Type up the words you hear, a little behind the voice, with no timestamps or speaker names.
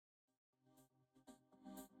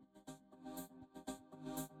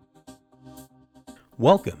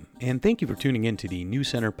Welcome, and thank you for tuning in to the News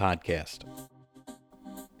Center podcast.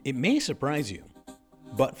 It may surprise you,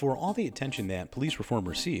 but for all the attention that police reform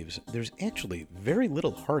receives, there's actually very little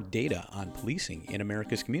hard data on policing in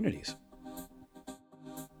America's communities.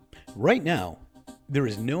 Right now, there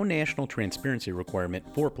is no national transparency requirement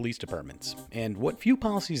for police departments, and what few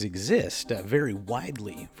policies exist vary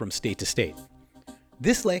widely from state to state.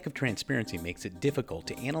 This lack of transparency makes it difficult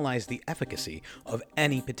to analyze the efficacy of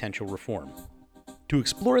any potential reform. To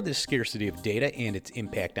explore this scarcity of data and its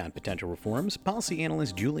impact on potential reforms, policy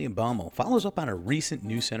analyst Julia Baumel follows up on a recent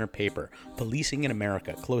News Center paper, Policing in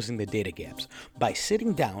America, Closing the Data Gaps, by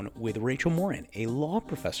sitting down with Rachel Morin, a law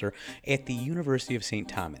professor at the University of St.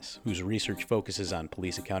 Thomas, whose research focuses on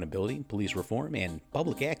police accountability, police reform, and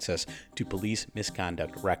public access to police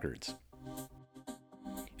misconduct records.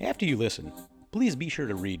 After you listen, please be sure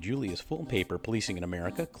to read Julia's full paper, Policing in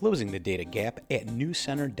America, Closing the Data Gap, at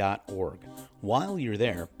newscenter.org. While you're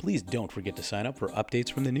there, please don't forget to sign up for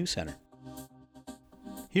updates from the News Center.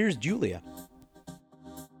 Here's Julia.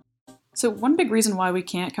 So one big reason why we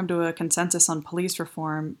can't come to a consensus on police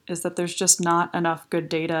reform is that there's just not enough good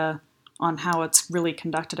data on how it's really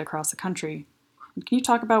conducted across the country. Can you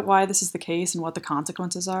talk about why this is the case and what the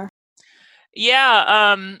consequences are?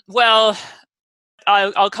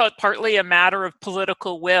 I'll call it partly a matter of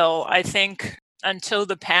political will. I think until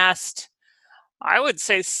the past, I would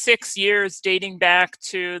say 6 years, dating back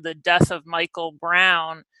to the death of Michael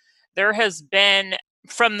Brown, there has been,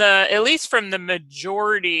 at least from the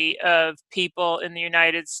majority of people in the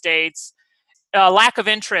United States, a lack of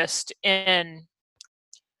interest in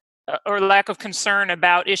or lack of concern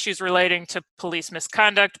about issues relating to police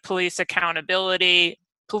misconduct, police accountability.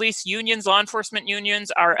 Police unions, law enforcement unions,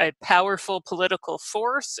 are a powerful political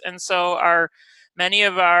force, and so many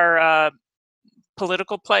of our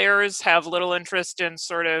political players have little interest in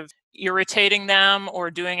sort of irritating them or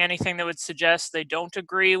doing anything that would suggest they don't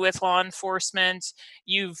agree with law enforcement.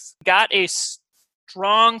 You've got a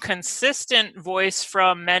strong, consistent voice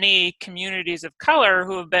from many communities of color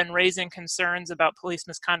who have been raising concerns about police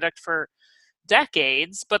misconduct for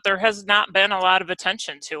decades, but there has not been a lot of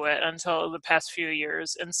attention to it until the past few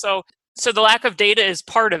years. And so the lack of data is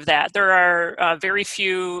part of that. There are very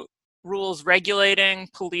few rules regulating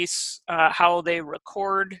police, how they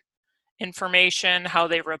record information, how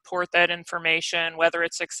they report that information, whether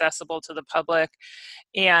it's accessible to the public.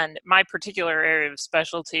 And my particular area of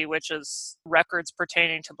specialty, which is records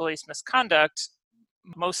pertaining to police misconduct,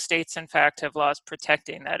 most states, in fact, have laws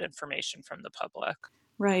protecting that information from the public.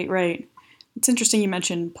 Right. It's interesting you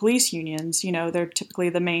mentioned police unions. You know, they're typically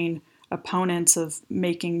the main opponents of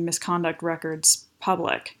making misconduct records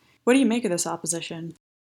public. What do you make of this opposition?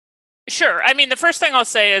 Sure. I mean, the first thing I'll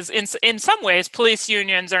say is in some ways, police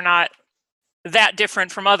unions are not that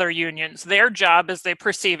different from other unions. Their job, as they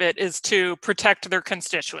perceive it, is to protect their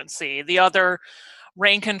constituency, the other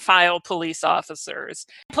rank and file police officers.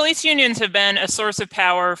 Police unions have been a source of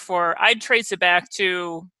power I'd trace it back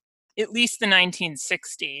to at least the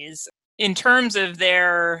 1960s. In terms of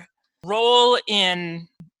their role in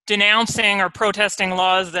denouncing or protesting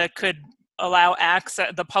laws that could allow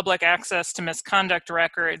the public access to misconduct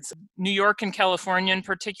records. New York and California in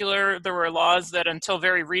particular, there were laws that until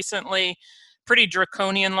very recently, pretty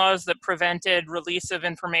draconian laws that prevented release of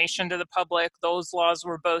information to the public. Those laws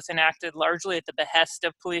were both enacted largely at the behest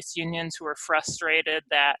of police unions who were frustrated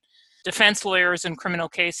that defense lawyers in criminal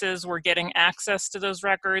cases were getting access to those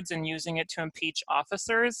records and using it to impeach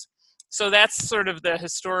officers. So that's sort of the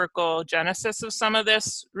historical genesis of some of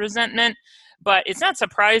this resentment. But it's not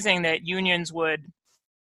surprising that unions would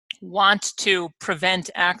want to prevent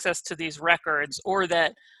access to these records, or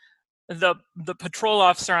that the patrol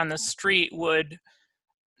officer on the street would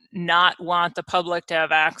not want the public to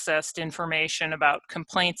have access to information about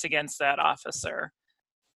complaints against that officer.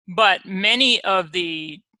 But many of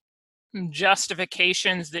the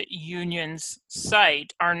justifications that unions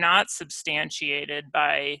cite are not substantiated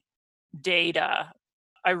by data.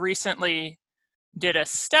 I recently did a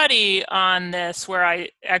study on this where I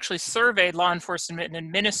actually surveyed law enforcement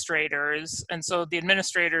administrators. And so the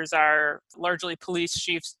administrators are largely police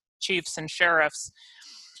chiefs and sheriffs,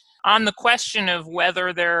 on the question of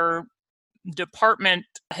whether their department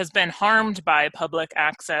has been harmed by public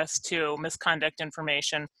access to misconduct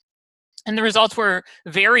information. And the results were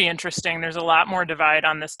very interesting. There's a lot more divide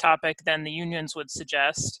on this topic than the unions would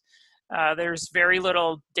suggest. There's very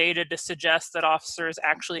little data to suggest that officers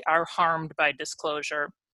actually are harmed by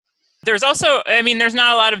disclosure. There's also, there's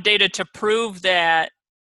not a lot of data to prove that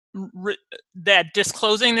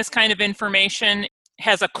disclosing this kind of information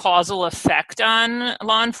has a causal effect on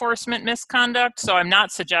law enforcement misconduct. So I'm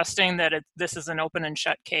not suggesting that this is an open and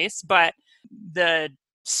shut case, but the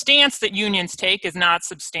stance that unions take is not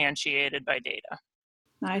substantiated by data.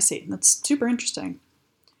 I see. That's super interesting.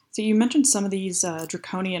 So you mentioned some of these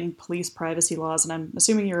draconian police privacy laws, and I'm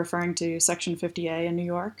assuming you're referring to Section 50A in New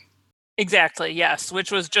York? Exactly, yes,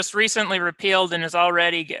 which was just recently repealed and is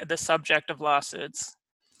already the subject of lawsuits.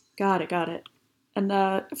 Got it. And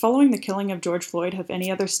following the killing of George Floyd, have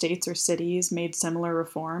any other states or cities made similar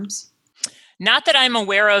reforms? Not that I'm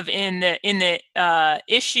aware of in the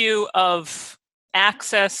issue of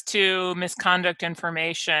access to misconduct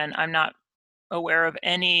information. I'm not aware of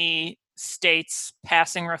any states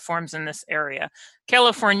passing reforms in this area.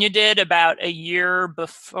 California did about a year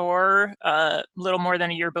before, little more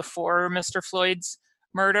than a year before Mr. Floyd's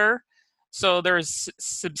murder. So there's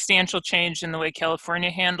substantial change in the way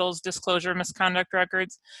California handles disclosure of misconduct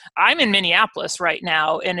records. I'm in Minneapolis right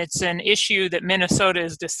now, and it's an issue that Minnesota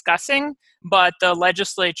is discussing, but the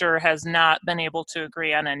legislature has not been able to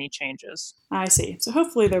agree on any changes. I see. So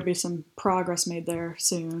hopefully there'll be some progress made there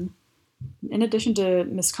soon. In addition to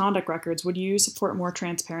misconduct records, would you support more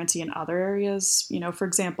transparency in other areas? For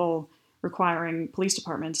example, requiring police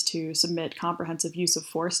departments to submit comprehensive use of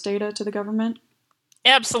force data to the government?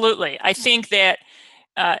 Absolutely. I think that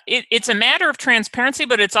it's a matter of transparency,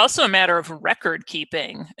 but it's also a matter of record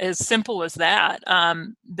keeping, as simple as that.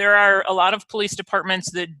 There are a lot of police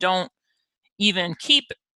departments that don't even keep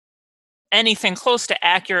anything close to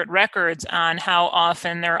accurate records on how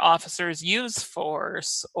often their officers use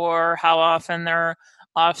force or how often their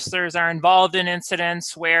officers are involved in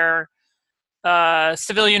incidents where a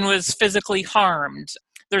civilian was physically harmed.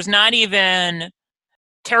 There's not even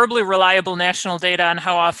terribly reliable national data on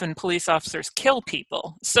how often police officers kill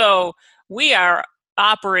people. So we are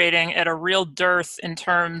operating at a real dearth in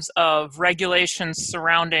terms of regulations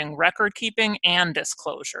surrounding record keeping and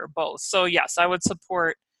disclosure, both. So yes, I would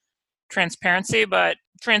support transparency, but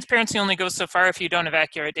transparency only goes so far if you don't have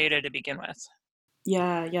accurate data to begin with.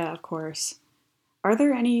 Yeah, of course. Are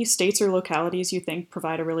there any states or localities you think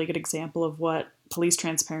provide a really good example of what police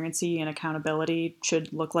transparency and accountability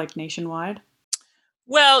should look like nationwide?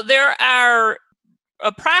 Well, there are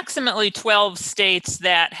approximately 12 states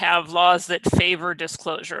that have laws that favor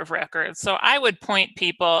disclosure of records. So I would point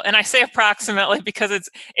people, and I say approximately because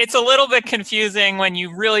it's a little bit confusing when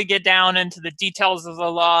you really get down into the details of the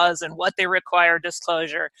laws and what they require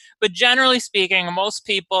disclosure. But generally speaking, most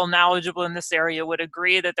people knowledgeable in this area would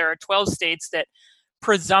agree that there are 12 states that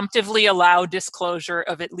presumptively allow disclosure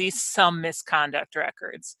of at least some misconduct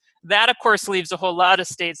records. That, of course, leaves a whole lot of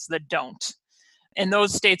states that don't. And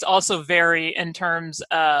those states also vary in terms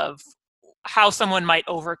of how someone might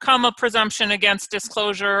overcome a presumption against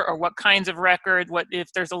disclosure or what kinds of record, what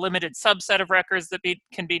if there's a limited subset of records that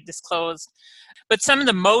can be disclosed. But some of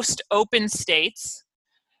the most open states,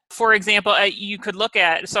 for example, you could look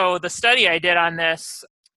at, so the study I did on this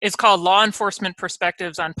is called Law Enforcement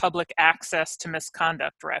Perspectives on Public Access to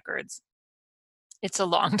Misconduct Records. It's a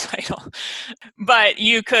long title, but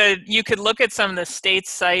you could look at some of the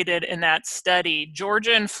states cited in that study.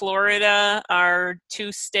 Georgia and Florida are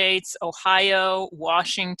two states, Ohio,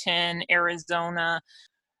 Washington, Arizona,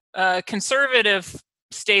 conservative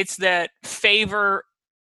states that favor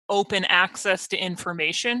open access to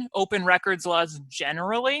information, open records laws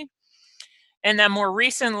generally. And then more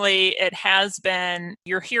recently, it has been,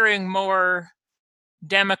 you're hearing more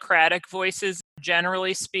Democratic voices,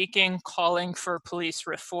 generally speaking, calling for police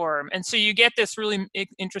reform. And so you get this really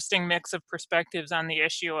interesting mix of perspectives on the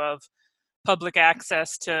issue of public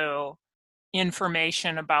access to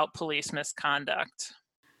information about police misconduct.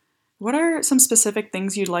 What are some specific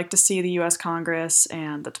things you'd like to see the US Congress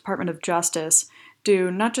and the Department of Justice do,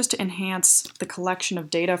 not just to enhance the collection of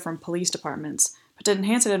data from police departments, but to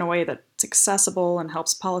enhance it in a way that's accessible and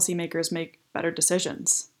helps policymakers make better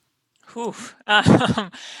decisions? That's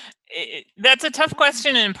a tough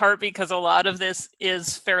question in part because a lot of this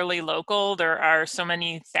is fairly local. There are so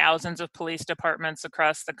many thousands of police departments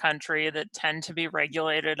across the country that tend to be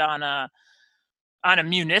regulated on a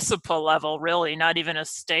municipal level, really, not even a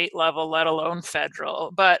state level, let alone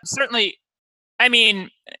federal. But certainly, I mean,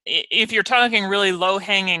 if you're talking really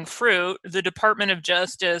low-hanging fruit, the Department of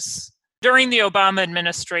Justice during the Obama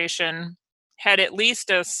administration had at least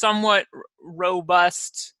a somewhat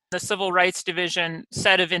robust, the Civil Rights Division,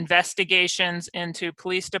 set of investigations into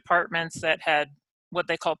police departments that had what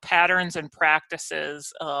they call patterns and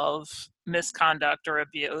practices of misconduct or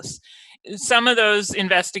abuse. Some of those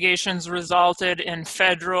investigations resulted in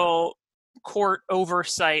federal court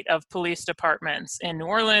oversight of police departments in New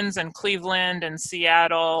Orleans and Cleveland and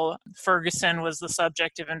Seattle. Ferguson was the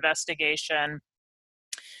subject of investigation.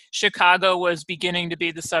 Chicago was beginning to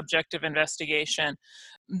be the subject of investigation.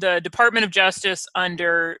 The Department of Justice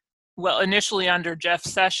initially under Jeff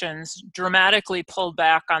Sessions, dramatically pulled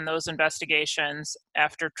back on those investigations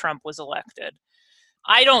after Trump was elected.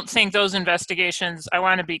 I don't think those investigations, I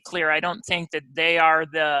want to be clear, I don't think that they are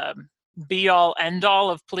the be-all, end-all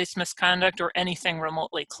of police misconduct or anything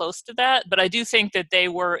remotely close to that, but I do think that they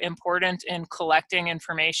were important in collecting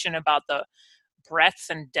information about the breadth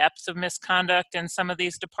and depth of misconduct in some of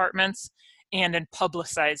these departments and in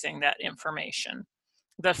publicizing that information.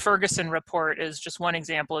 The Ferguson report is just one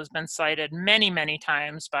example, has been cited many, many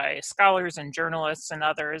times by scholars and journalists and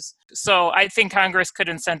others. So I think Congress could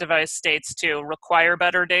incentivize states to require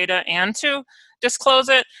better data and to disclose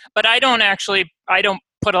it, but I don't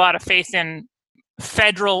put a lot of faith in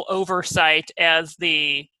federal oversight as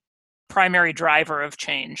the primary driver of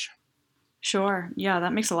change. Sure. Yeah,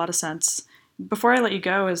 that makes a lot of sense. Before I let you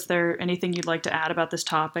go, is there anything you'd like to add about this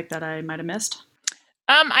topic that I might have missed?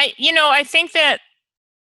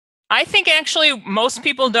 I think actually most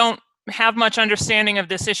people don't have much understanding of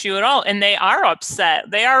this issue at all, and they are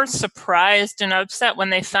upset. They are surprised and upset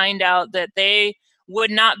when they find out that they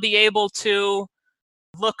would not be able to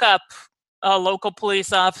look up a local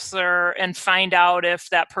police officer and find out if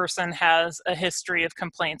that person has a history of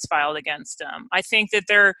complaints filed against them. I think that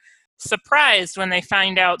they're surprised when they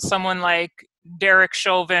find out someone like Derek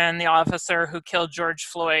Chauvin, the officer who killed George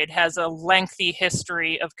Floyd, has a lengthy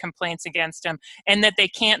history of complaints against him, and that they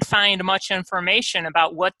can't find much information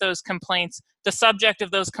about what those complaints, the subject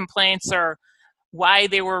of those complaints, or why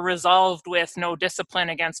they were resolved with no discipline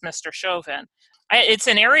against Mr. Chauvin. It's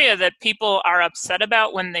an area that people are upset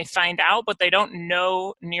about when they find out, but they don't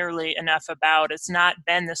know nearly enough about. It's not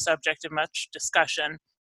been the subject of much discussion.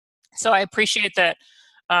 So I appreciate that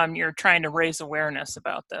you're trying to raise awareness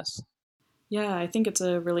about this. Yeah, I think it's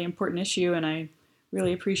a really important issue, and I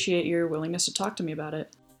really appreciate your willingness to talk to me about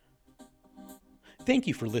it. Thank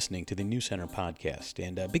you for listening to the New Center podcast,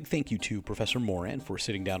 and a big thank you to Professor Moran for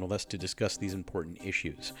sitting down with us to discuss these important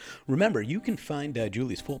issues. Remember, you can find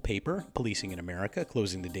Julie's full paper, Policing in America,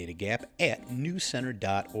 Closing the Data Gap, at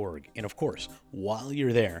newcenter.org. And of course, while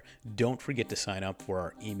you're there, don't forget to sign up for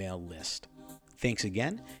our email list. Thanks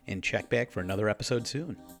again, and check back for another episode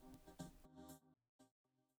soon.